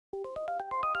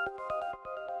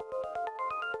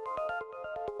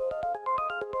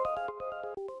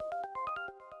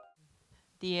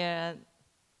Dear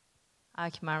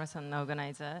Archmarathon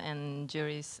organizer and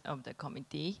juries of the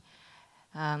committee,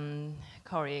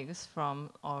 colleagues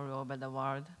from all over the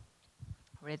world,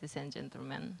 ladies and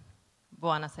gentlemen,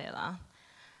 buonasera.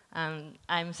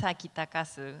 I'm Saki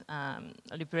Takasu,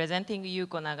 representing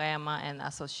Yuko Nagayama and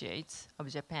Associates of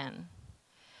Japan.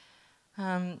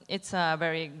 It's a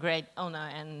very great honor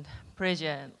and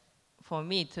pleasure for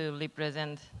me to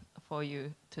represent for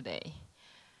you today.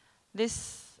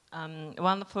 This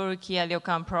wonderful Kiya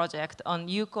Ryokan project on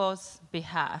Yuko's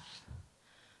behalf.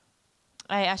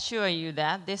 I assure you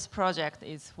that this project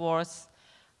is worth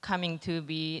coming to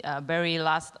be a very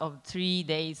last of 3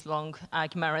 days long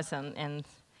Archmarathon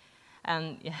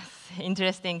and yes,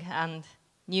 interesting and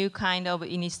new kind of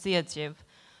initiative,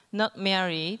 not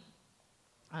merely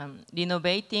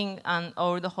renovating an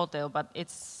old hotel, but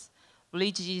it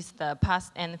bridges the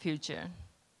past and future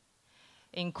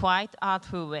in quite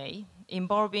artful way,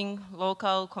 involving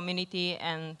local community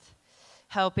and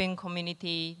helping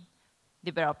community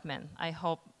development. I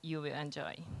hope you will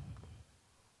enjoy.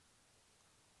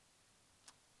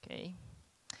 Okay.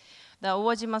 The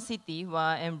Owajima city,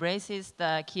 where embraces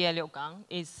the Kiya Ryokan,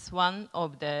 is one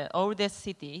of the oldest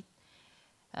cities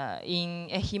in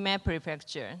Ehime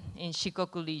Prefecture in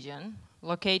Shikoku region,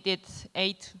 located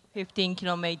 15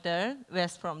 kilometers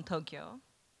west from Tokyo.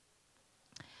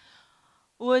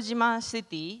 Owajima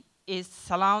city is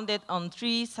surrounded on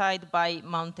 3 sides by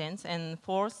mountains and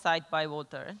 4 sides by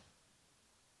water.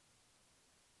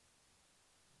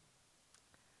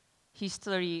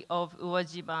 History of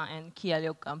Owajima and Kiya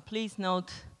Ryokan. Please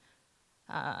note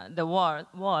the word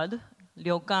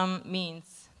Ryokan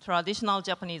means traditional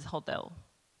Japanese hotel.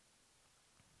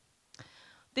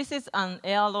 This is an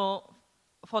aerial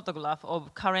photograph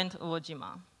of current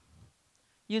Owajima.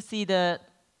 You see the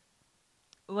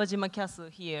Owajima Castle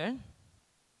here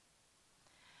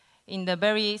in the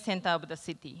very center of the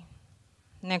city.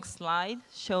 Next slide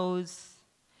shows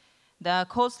the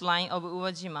coastline of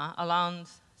Owajima around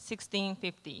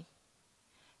 1650,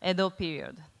 Edo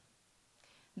period.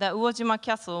 The Owajima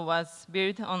Castle was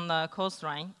built on the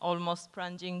coastline, almost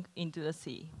plunging into the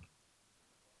sea.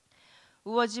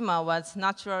 Owajima was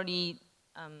naturally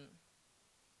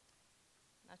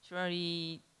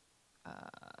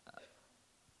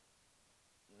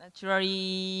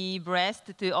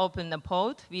blessed to open the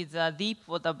port with a deep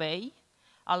water bay,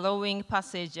 allowing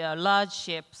passage large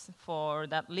ships. For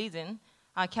that reason,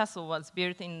 a castle was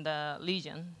built in the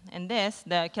region, and thus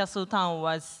the castle town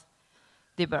was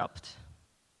developed.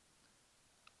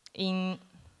 In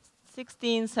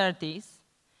 1630s,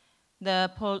 the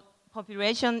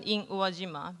population in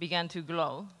Owajima began to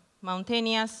grow.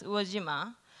 Mountainous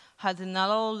Owajima had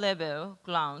narrow level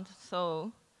ground,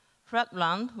 so flat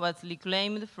land was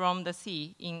reclaimed from the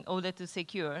sea in order to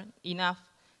secure enough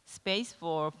space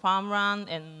for farmland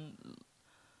and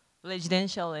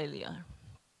residential area.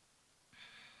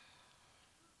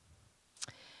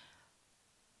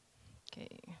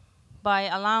 Okay. By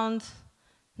around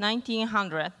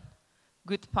 1900,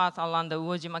 good part around the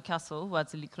Owajima Castle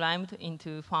was reclaimed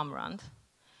into farmland.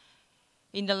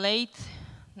 In the late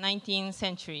 19th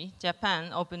century,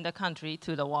 Japan opened the country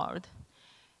to the world,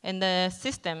 and the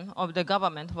system of the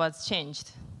government was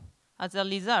changed. As a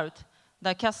result,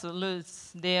 the castle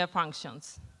lost their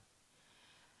functions.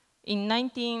 In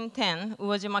 1910,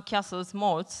 Owajima Castle's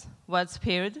moat was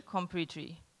filled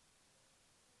completely.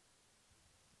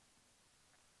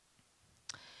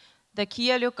 The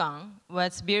Kiya Ryokan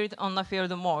was built on the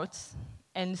field moat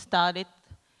and started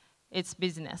its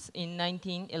business in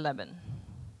 1911.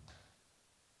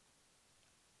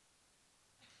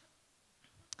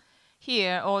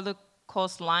 Here, all the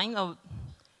coastline of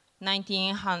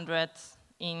 1900s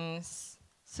is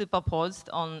superposed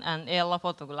on an aerial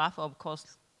photograph of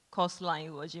coastline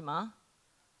Owajima,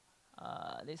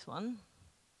 this one.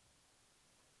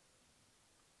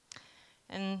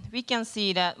 And we can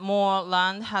see that more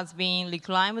land has been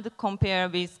reclaimed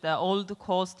compared with the old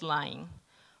coastline.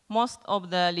 Most of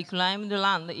the reclaimed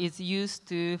land is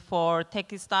used for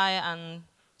textile and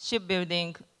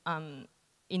shipbuilding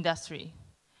industry.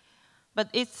 But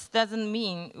it doesn't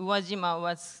mean Owajima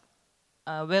was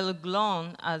well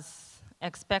grown as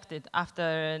expected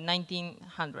after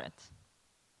 1900.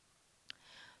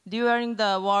 During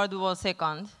the World War II,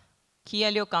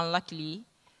 Kiya Ryokan luckily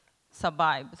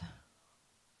survived.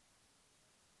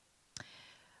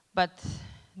 But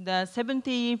the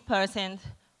 70%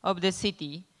 of the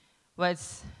city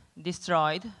was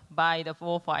destroyed by the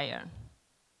war fire.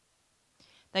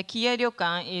 The Kiya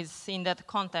Ryokan is, in that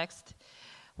context,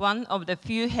 one of the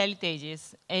few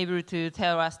heritages able to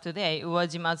tell us today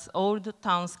Owajima's old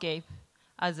townscape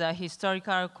as a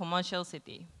historical commercial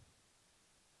city.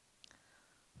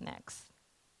 Next,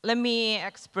 let me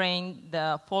explain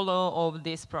the follow of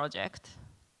this project.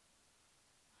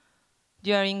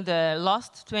 During the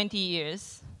last 20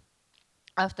 years,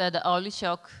 after the oil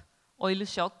shock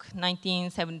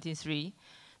 1973,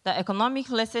 the economic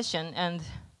recession and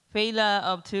failure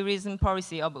of tourism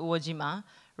policy of Uojima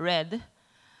led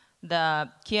the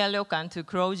Kiya Ryokan to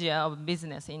closure of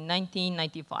business in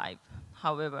 1995.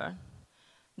 However,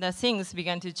 the things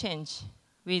began to change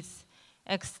with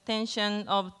extension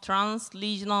of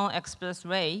trans-regional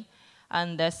expressway,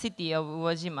 and the city of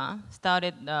Uojima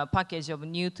started a package of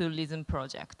new tourism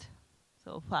project.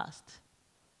 So first,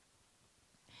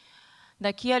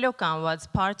 the Kiya Ryokan was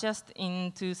purchased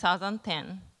in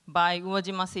 2010 by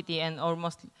Uojima City and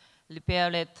almost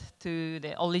repaired it to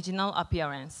the original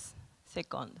appearance.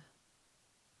 Second,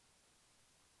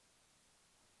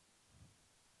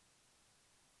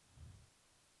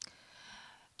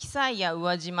 Kiya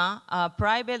Uojima, a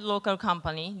private local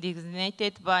company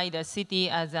designated by the city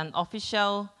as an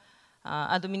official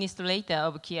administrator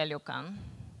of Kiya Ryokan.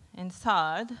 And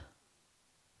third,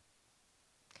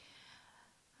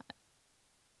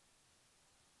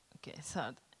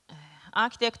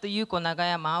 architect Yuko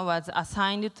Nagayama was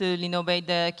assigned to renovate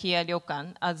the Kiya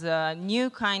Ryokan as a new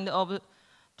kind of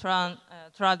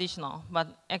traditional but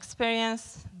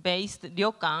experience-based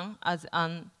ryokan as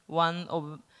one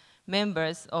of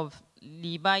members of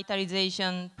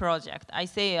revitalization project. I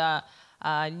say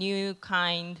a new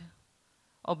kind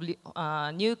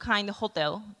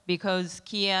hotel because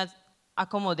Kiya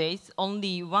accommodates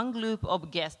only one group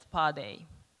of guests per day.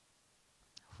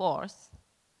 Fourth,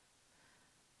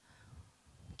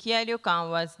 Kiya Ryokan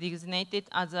was designated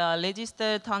as a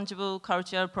registered tangible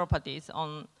cultural properties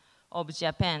of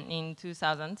Japan in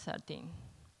 2013.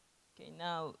 Okay,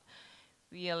 now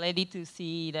we are ready to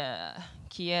see the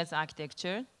Kiya's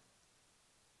architecture.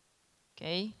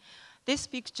 Okay, this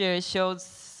picture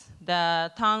shows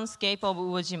the townscape of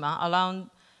Uojima around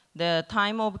the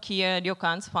time of Kiya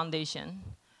Ryokan's foundation.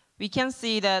 We can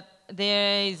see that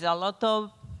there is a lot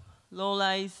of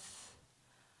low-rise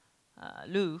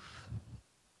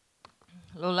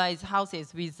low-rise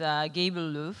houses with a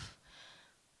gable roof.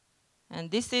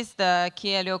 And this is the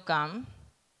Kiya Ryokan.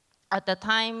 At the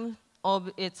time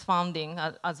of its founding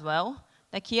as well,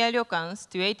 the Kiya Ryokan,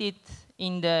 situated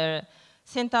in the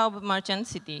center of merchant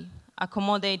city,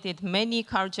 accommodated many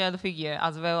cultural figures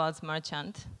as well as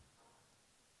merchants.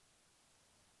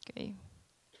 Okay.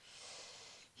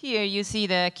 Here you see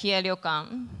the Kiya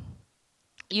Ryokan.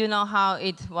 You know how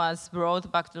it was brought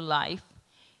back to life,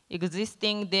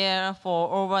 existing there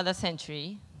for over the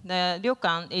century. The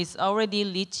ryokan is already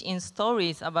rich in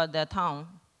stories about the town.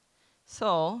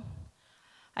 So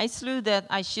I thought that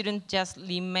I shouldn't just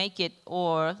remake it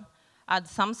or add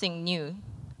something new.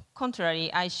 Contrary,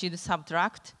 I should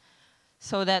subtract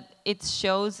so that it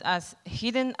shows as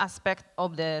hidden aspect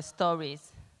of the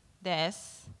stories.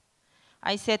 Thus,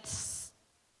 I set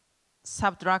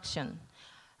subtraction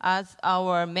as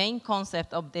our main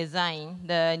concept of design,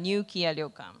 the new Kiya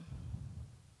Ryokan.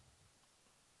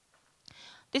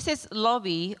 This is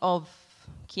lobby of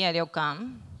Kiya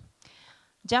Ryokan.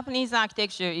 Japanese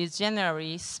architecture is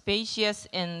generally spacious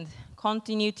and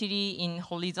continuity in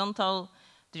horizontal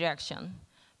direction.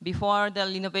 Before the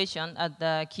renovation at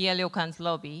the Kiya Ryokan's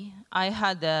lobby, I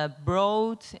had a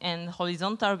broad and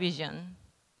horizontal vision.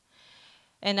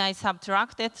 And I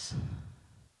subtracted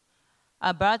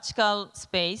a vertical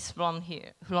space from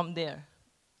there.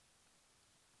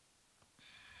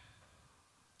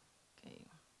 Okay.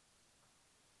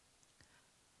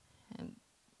 And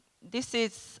this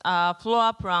is a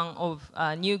floor plan of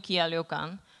new Kiya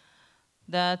Ryokan.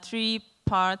 The three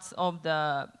parts of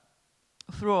the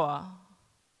floor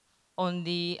on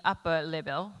the upper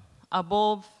level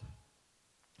above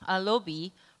a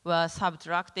lobby were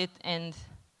subtracted and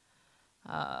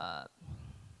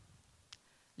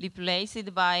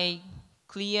replaced by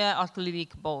clear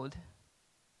acrylic board.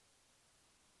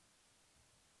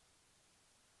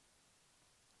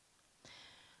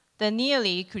 The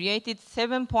nearly created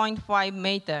 7.5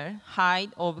 meter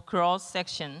height of cross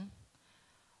section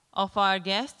offer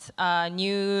guests a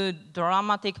new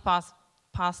dramatic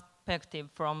perspective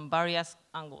from various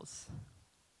angles.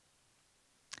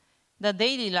 The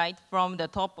daily light from the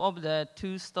top of the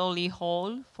two-story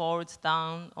hall falls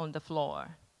down on the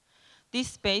floor. This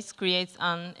space creates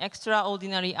an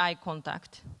extraordinary eye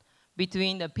contact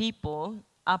between the people,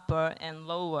 upper and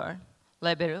lower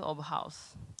level of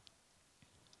house.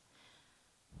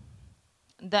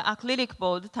 The acrylic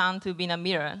board turned to be a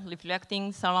mirror,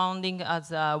 reflecting surrounding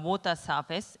as a water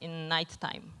surface in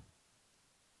nighttime.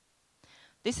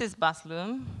 This is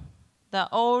bathroom. The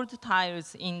old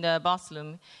tiles in the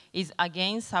bathroom is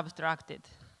again subtracted.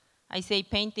 I say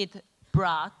painted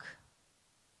black,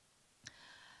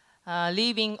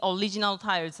 leaving original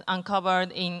tiles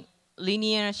uncovered in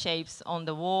linear shapes on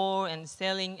the wall and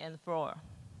ceiling and floor.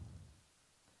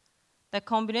 The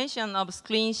combination of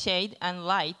screen shade and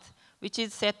light, which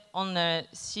is set on the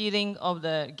ceiling of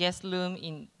the guest room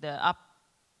in the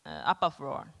upper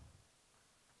floor,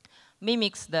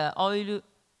 mimics the oil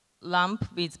lamp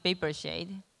with paper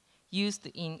shade used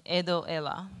in Edo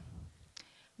era.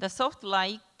 The soft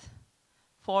light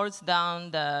falls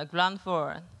down the ground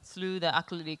floor through the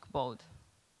acrylic board.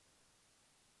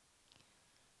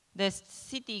 The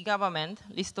city government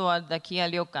restored the Kiya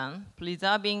Ryokan,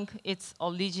 preserving its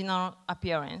original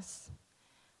appearance.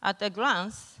 At a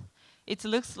glance, it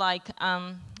looks like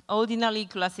an ordinary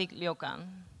classic ryokan.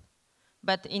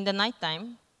 But in the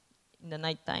nighttime,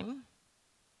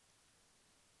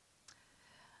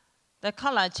 the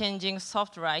color-changing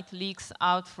soft light leaks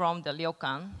out from the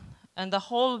ryokan, and the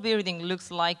whole building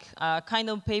looks like a kind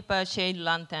of paper shade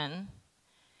lantern.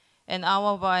 And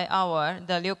hour by hour,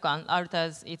 the ryokan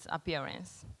alters its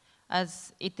appearance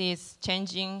as it is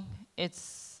changing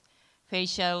its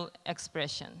facial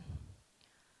expression.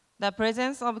 The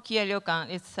presence of Kiya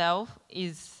Ryokan itself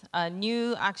is a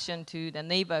new action to the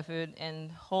neighborhood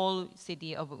and whole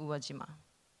city of Uwajima.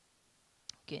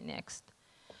 Okay, next.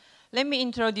 Let me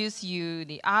introduce you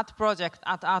the art project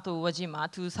at Art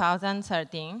Uwajima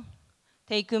 2013,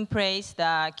 taken place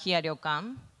the Kiya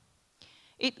Ryokan.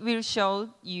 It will show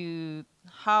you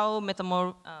how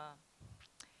metaphor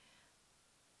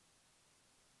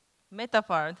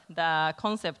the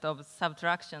concept of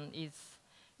subtraction is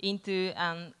into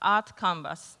an art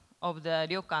canvas of the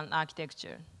ryokan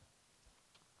architecture.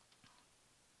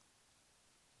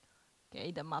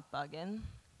 Okay, the map again.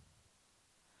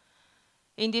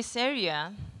 In this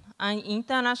area, an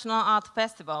international art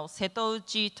festival,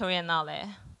 Setouchi Triennale,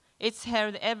 it's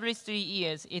held every 3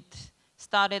 years. It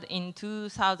started in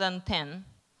 2010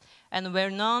 and were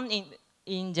known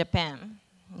in Japan,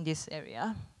 in this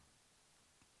area.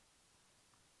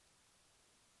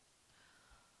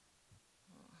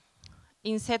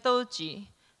 In Setouchi,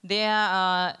 there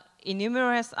are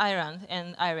numerous islands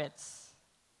and islets.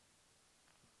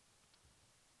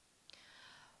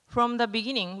 From the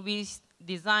beginning, we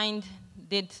designed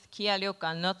Kiya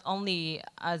Ryokan not only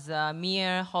as a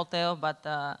mere hotel, but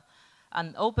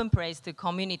an open place to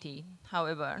community.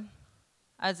 However,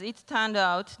 as it turned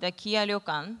out, the Kiya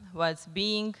Ryokan was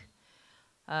being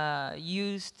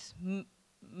used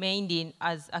mainly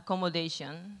as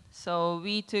accommodation. So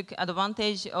we took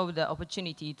advantage of the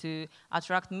opportunity to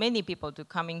attract many people to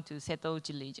coming to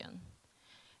Setouchi region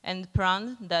and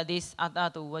planned this at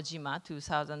Art Uwajima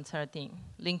 2013,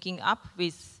 linking up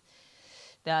with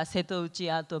the Setouchi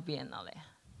Art Biennale.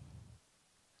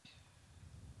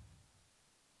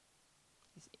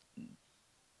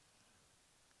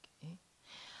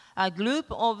 A group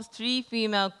of 3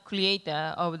 female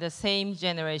creators of the same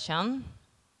generation,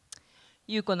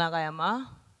 Yuko Nagayama,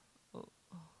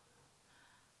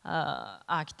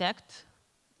 architect,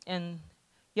 and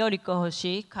Yoriko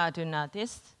Hoshi, cartoon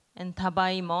artist, and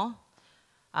Tabaimo,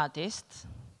 artist.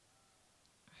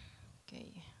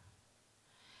 Okay.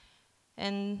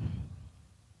 And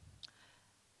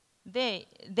they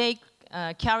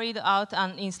carried out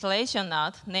an installation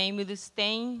art named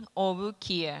Stain of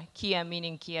Kiya, Kiya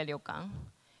meaning Kiya Ryokan,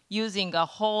 using a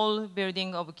whole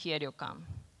building of Kiya Ryokan.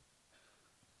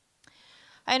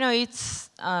 I know it's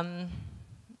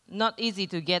not easy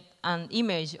to get an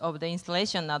image of the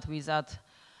installation art without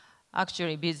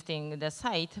actually visiting the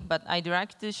site, but I'd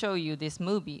like to show you this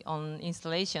movie on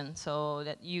installation so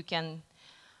that you can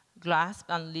grasp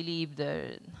and relieve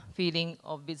the feeling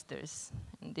of visitors.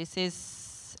 And this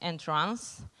is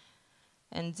entrance,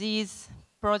 and these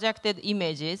projected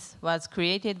images was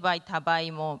created by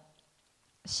Tabaimo.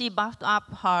 She buffed up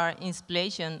her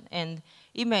inspiration and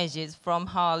images from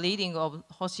her reading of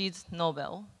Hoshi's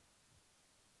novel.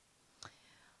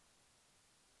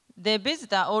 The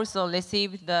visitor also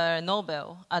received the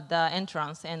novel at the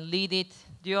entrance and read it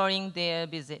during their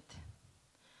visit.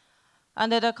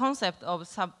 Under the concept of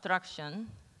subtraction,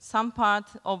 some part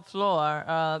of floor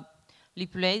are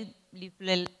replaced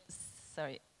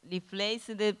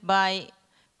by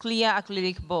clear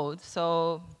acrylic board.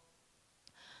 So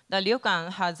the ryokan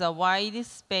has a wide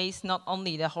space, not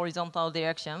only the horizontal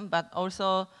direction, but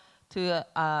also to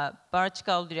a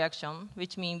vertical direction,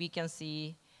 which means we can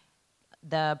see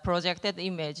the projected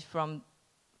image from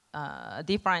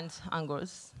different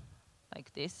angles,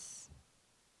 like this.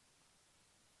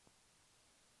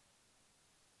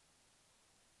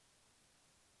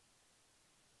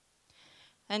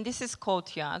 And this is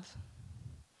courtyard.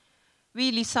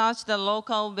 We researched the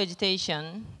local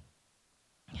vegetation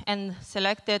and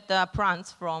selected the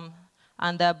plants from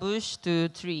under bush to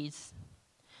trees,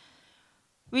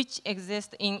 which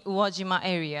exist in Uwajima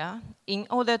area in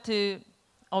order to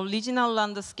original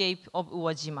landscape of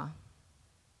Uwajima.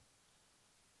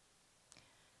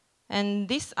 And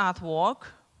this artwork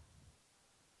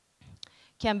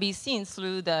can be seen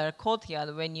through the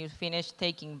courtyard when you finish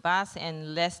taking bath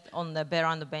and rest on the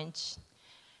veranda bench,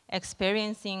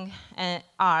 experiencing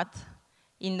art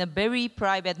in a very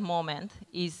private moment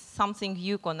is something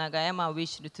Yuko Nagayama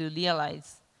wished to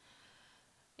realize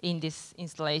in this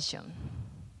installation.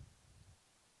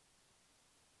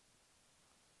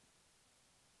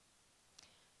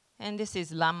 And this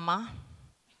is Ranma.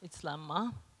 It's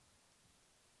Ranma.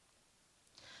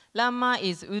 Ranma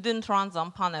is wooden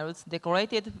transom panels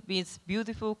decorated with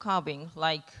beautiful carving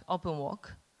like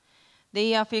openwork.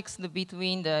 They are fixed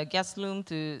between the guest room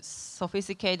to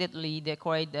sophisticatedly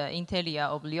decorate the interior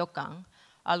of ryokan,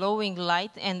 allowing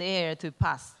light and air to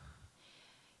pass.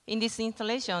 In this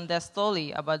installation, the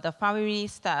story about the family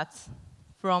starts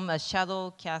from a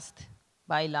shadow cast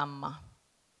by Ranma.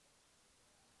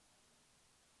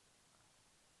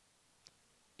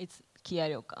 It's Kiya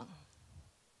Ryokan.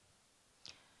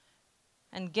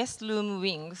 And guest room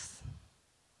wings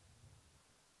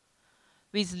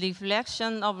with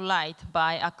reflection of light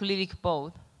by acrylic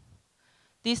board.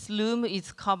 This room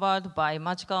is covered by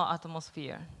magical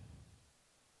atmosphere.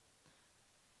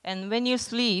 And when you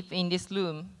sleep in this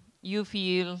room, you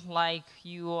feel like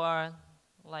you are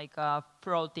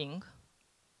floating.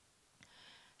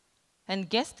 And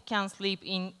guests can sleep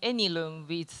in any room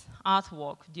with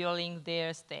artwork during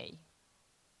their stay.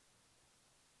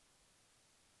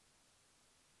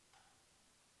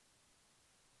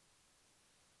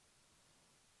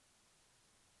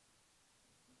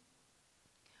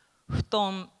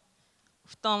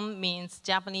 Futon means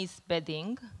Japanese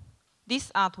bedding.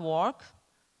 This artwork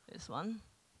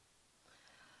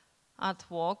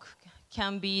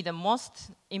can be the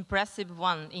most impressive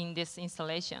one in this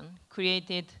installation,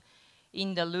 created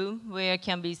in the room where it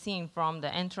can be seen from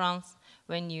the entrance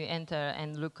when you enter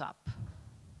and look up.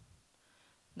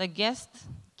 The guest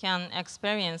can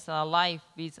experience a life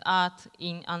with art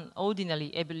in an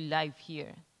ordinary everyday life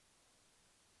here.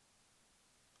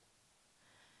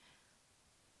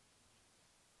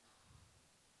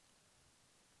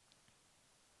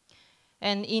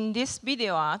 And in this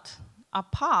video art, a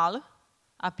pearl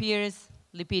appears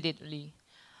repeatedly.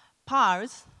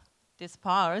 These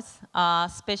pearls are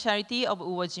specialty of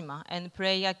Uwajima and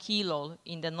play a key role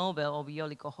in the novel of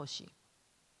Yoriko Hoshi.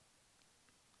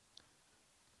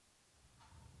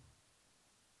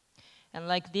 And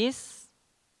like this,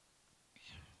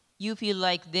 you feel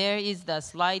like there is the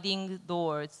sliding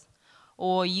doors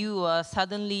or you are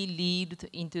suddenly leaped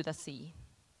into the sea.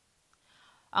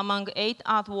 Among 8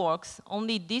 artworks,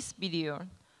 only this video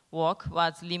work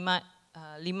was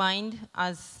remained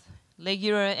as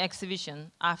regular exhibition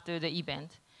after the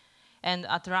event and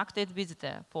attracted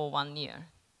visitors for 1 year.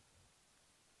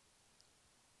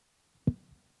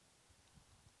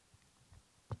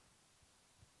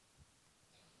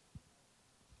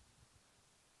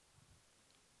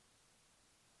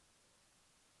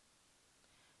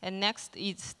 And next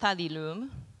is study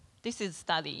room. This is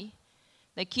study.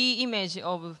 The key image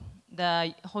of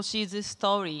the Hoshi's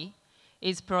story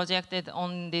is projected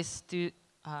on this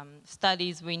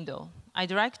studies window.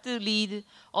 I'd like to read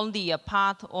only a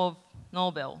part of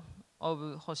novel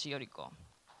of Hoshi Yoriko.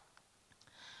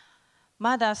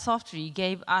 Mother softly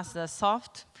gave us a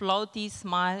soft, floaty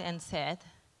smile and said,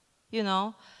 "You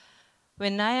know,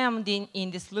 when I am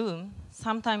in this room,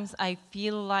 sometimes I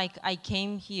feel like I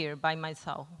came here by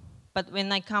myself. But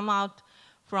when I come out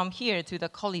from here to the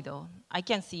corridor, I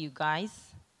can see you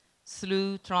guys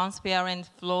through transparent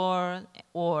floor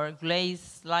or glazed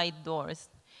slide doors.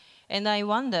 And I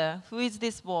wonder, who is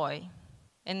this boy?"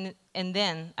 And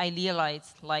then I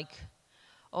realized,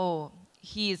 oh,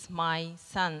 he is my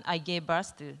son I gave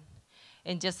birth to.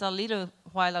 And just a little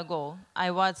while ago,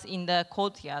 I was in the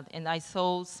courtyard and I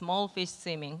saw small fish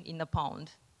swimming in the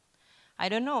pond. I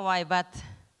don't know why, but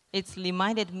it's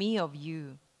reminded me of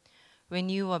you when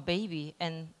you were a baby,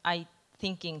 and I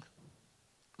thinking,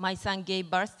 my son gave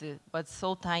birth to was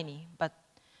so tiny, but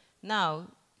now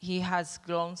he has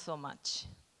grown so much.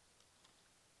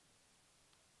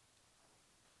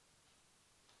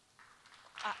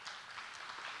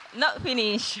 Not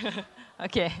finished.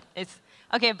 Okay,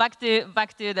 okay. Back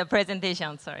to the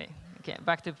presentation. Sorry. Okay,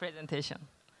 back to presentation.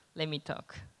 Let me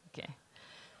talk. Okay.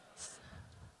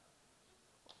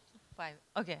 5.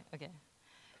 Okay.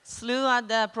 Throughout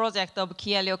the project of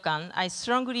Kiya Ryokan, I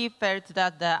strongly felt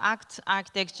that the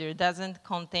architecture doesn't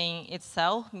contain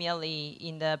itself merely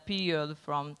in the period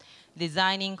from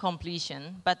designing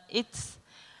completion, but it's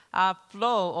a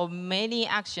flow of many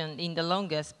actions in the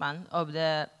longer span of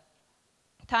the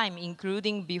time,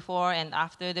 including before and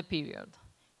after the period.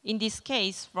 In this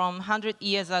case, from 100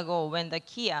 years ago when the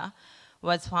Kiya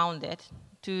was founded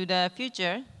to the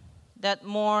future, that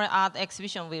more art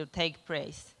exhibition will take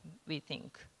place, we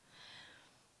think.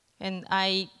 And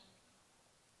I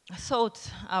thought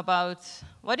about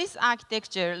what is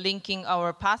architecture linking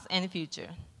our past and future.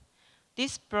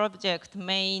 This project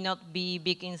may not be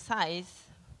big in size,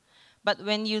 but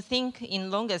when you think in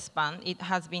longer span, it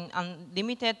has been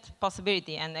unlimited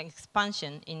possibility and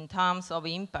expansion in terms of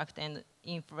impact and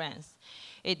influence.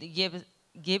 It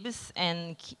gives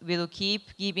and will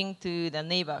keep giving to the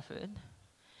neighborhood.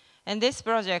 And this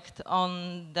project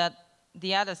on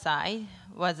the other side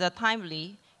was a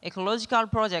timely ecological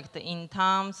project in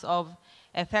terms of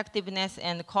effectiveness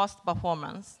and cost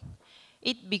performance.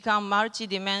 It became a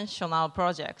multi-dimensional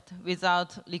project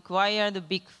without required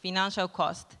big financial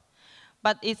cost,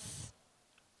 but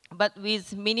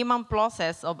with minimum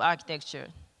process of architecture.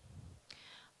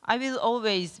 I will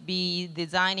always be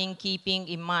designing keeping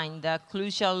in mind the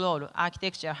crucial role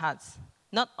architecture has,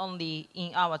 not only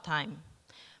in our time,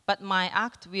 but my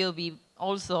act will be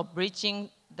also bridging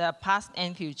the past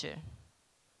and future.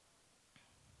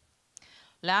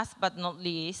 Last but not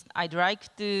least, I'd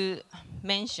like to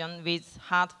mention with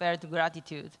heartfelt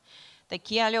gratitude the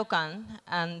Kiya Ryokan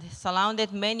and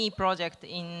surrounded many projects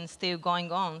still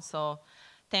going on. So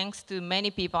thanks to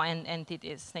many people and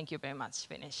entities. Thank you very much.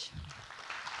 Finish.